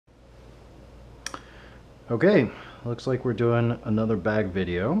Okay, looks like we're doing another bag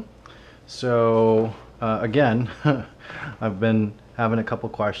video. So again, I've been having a couple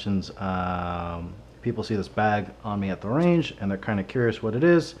questions. People see this bag on me at the range and they're kind of curious what it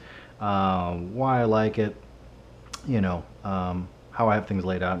is, why I like it, how I have things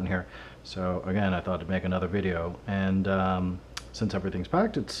laid out in here. So again, I thought to make another video, and since everything's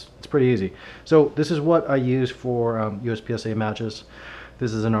packed, it's pretty easy. So this is what I use for USPSA matches.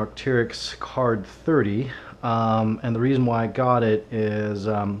 This is an Arc'teryx Khard 30, and the reason why I got it is,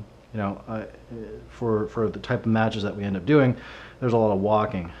 for the type of matches that we end up doing, there's a lot of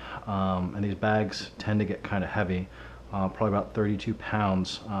walking, and these bags tend to get kind of heavy, probably about 32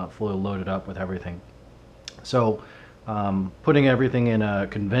 pounds, fully loaded up with everything. So putting everything in a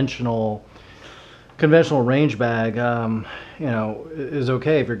conventional range bag, is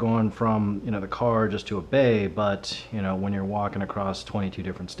okay if you're going from, the car just to a bay, but, when you're walking across 22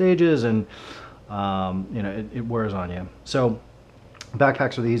 different stages and, it wears on you. So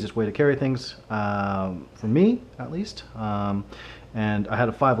backpacks are the easiest way to carry things, for me, at least. And I had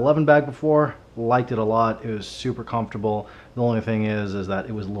a 511 bag before, liked it a lot. It was super comfortable. The only thing is that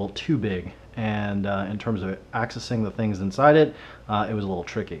it was a little too big. And in terms of accessing the things inside it, it was a little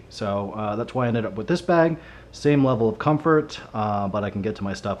tricky. So that's why I ended up with this bag. Same level of comfort, but I can get to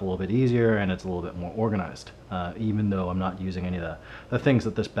my stuff a little bit easier, and it's a little bit more organized, even though I'm not using any of the things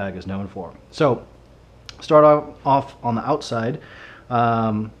that this bag is known for. So start off on the outside.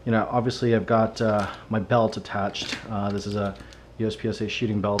 Obviously I've got my belt attached. This is a USPSA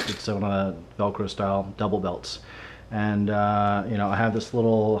shooting belt. It's one of the Velcro style double belts. And I have this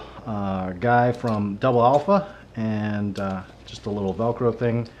little guy from Double Alpha, and just a little Velcro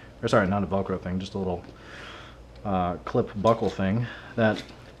thing, or sorry, not a Velcro thing, just a little clip buckle thing that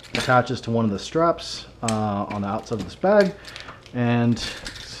attaches to one of the straps on the outside of this bag, and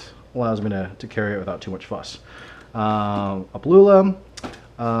allows me to carry it without too much fuss. A Blula.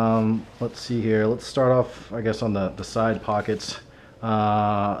 Let's see here. Let's start off, I guess, on the side pockets.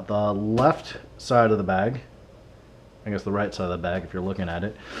 The left side of the bag, I guess the right side of the bag if you're looking at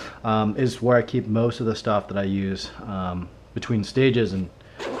it, is where I keep most of the stuff that I use between stages and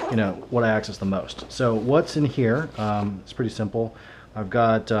what I access the most. So what's in here, it's pretty simple. I've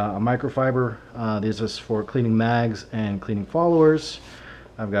got a microfiber. This is for cleaning mags and cleaning followers.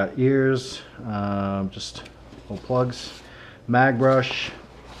 I've got ears, just little plugs, mag brush,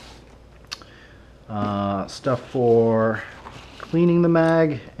 stuff for cleaning the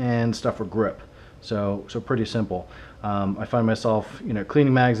mag, and stuff for grip. So pretty simple. I find myself,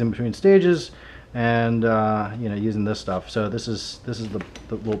 cleaning mags in between stages, and using this stuff. So this is the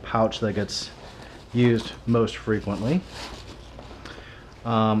little pouch that gets used most frequently.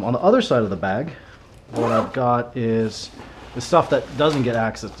 On the other side of the bag, what I've got is the stuff that doesn't get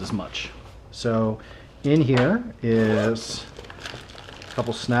accessed as much. So in here is a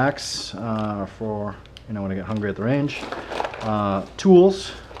couple snacks for when I get hungry at the range,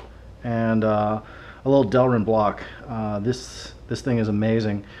 tools, and a little Delrin block. This thing is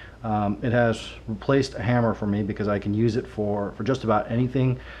amazing. It has replaced a hammer for me because I can use it for just about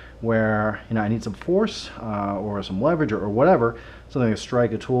anything where I need some force or some leverage or whatever, something to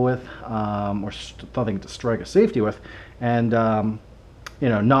strike a tool with, or something to strike a safety with, and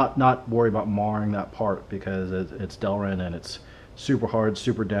not worry about marring that part because it's Delrin and it's super hard,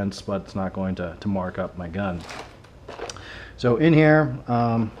 super dense, but it's not going to mark up my gun. So in here,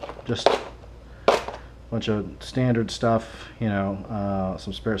 just bunch of standard stuff,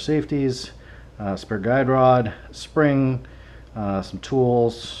 some spare safeties, spare guide rod, spring, some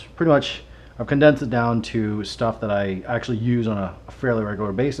tools. Pretty much I've condensed it down to stuff that I actually use on a fairly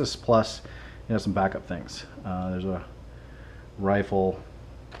regular basis, plus some backup things. There's a rifle,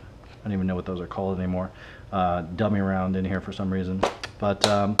 I don't even know what those are called anymore, dummy round in here for some reason, but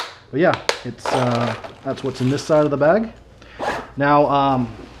yeah, it's that's what's in this side of the bag. Now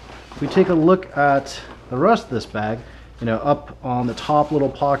if we take a look at the rest of this bag, up on the top little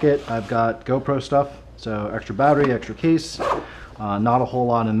pocket, I've got GoPro stuff, so extra battery, extra case, not a whole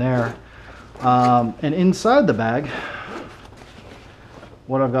lot in there. And inside the bag,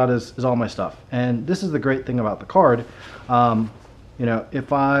 what I've got is all my stuff. And this is the great thing about the Khard.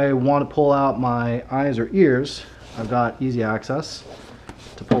 If I want to pull out my eyes or ears, I've got easy access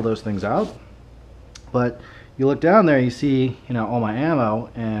to pull those things out. But you look down there, you see, all my ammo,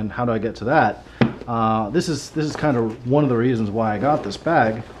 and how do I get to that? This is kind of one of the reasons why I got this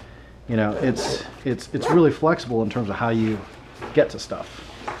bag. It's really flexible in terms of how you get to stuff.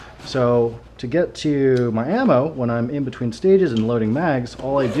 So to get to my ammo when I'm in between stages and loading mags,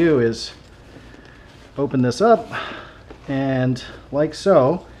 all I do is open this up, and like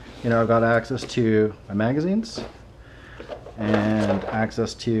so, I've got access to my magazines and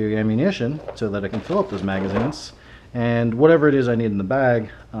access to ammunition so that I can fill up those magazines, and whatever it is I need in the bag,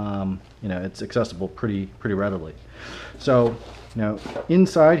 it's accessible pretty readily. So,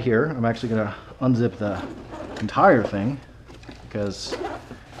 inside here, I'm actually going to unzip the entire thing because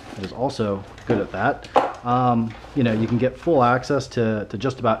it is also good at that. You can get full access to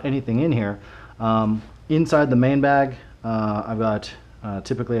just about anything in here. Inside the main bag, I've got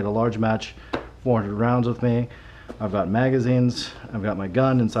typically at a large match 400 rounds with me. I've got magazines, I've got my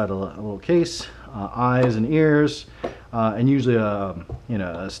gun inside a little case, eyes and ears, and usually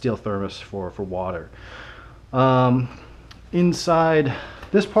a steel thermos for water. Inside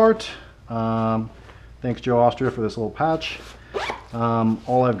this part, thanks Joe Oster for this little patch.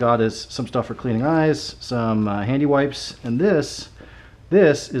 All I've got is some stuff for cleaning eyes, some handy wipes, and this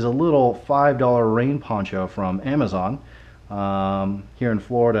is a little $5 rain poncho from Amazon. Here in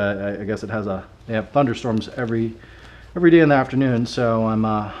Florida, I guess they have thunderstorms every day in the afternoon, so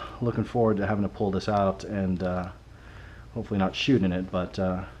I'm looking forward to having to pull this out and hopefully not shoot in it, but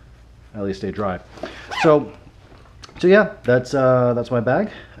at least stay dry. So yeah, that's my bag,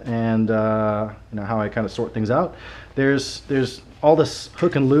 and how I kind of sort things out. There's all this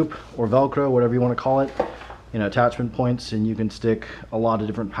hook and loop or Velcro, whatever you want to call it, attachment points, and you can stick a lot of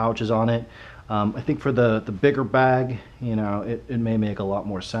different pouches on it. I think for the bigger bag, it may make a lot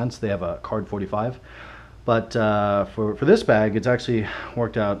more sense. They have a Khard 45, but for this bag, it's actually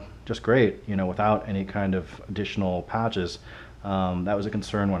worked out just great, without any kind of additional patches. That was a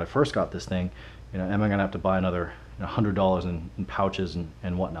concern when I first got this thing. Am I gonna have to buy another $100 in pouches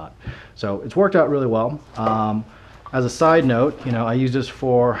and whatnot? So it's worked out really well. As a side note, I use this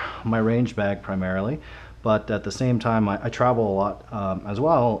for my range bag primarily, but at the same time, I travel a lot as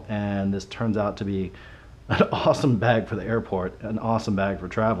well, and this turns out to be an awesome bag for the airport, an awesome bag for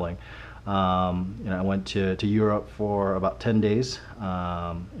traveling. I went to Europe for about 10 days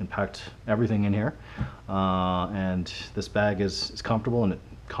and packed everything in here, and this bag is comfortable, and it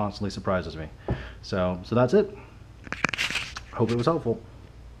constantly surprises me. So that's it. Hope it was helpful.